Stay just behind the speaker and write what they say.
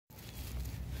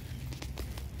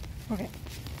Okay,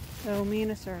 so me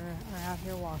and Sir are out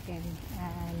here walking,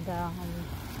 and the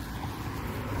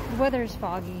weather's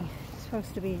foggy. It's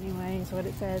supposed to be anyway, is what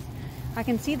it says. I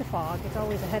can see the fog. It's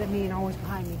always ahead of me and always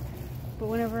behind me. But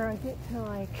whenever I get to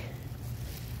like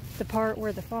the part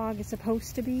where the fog is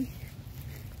supposed to be,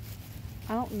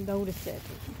 I don't notice it.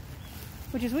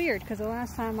 Which is weird, because the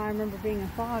last time I remember being in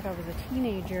fog, I was a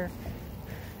teenager,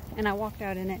 and I walked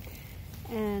out in it,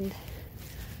 and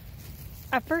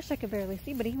at first I could barely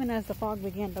see, but even as the fog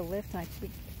began to lift, I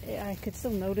could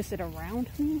still notice it around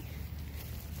me.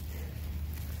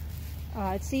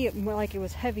 I'd see it more like it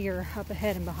was heavier up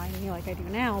ahead and behind me like I do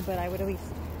now, but I would at least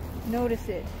notice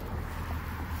it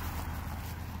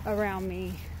around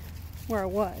me where I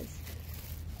was.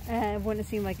 And it wouldn't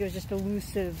seem like it was just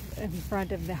elusive in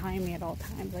front and behind me at all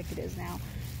times like it is now.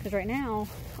 Because right now,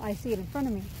 I see it in front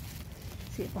of me,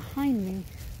 see it behind me,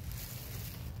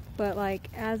 but like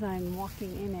as I'm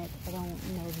walking in it, I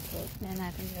don't notice it, and I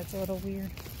think that's a little weird.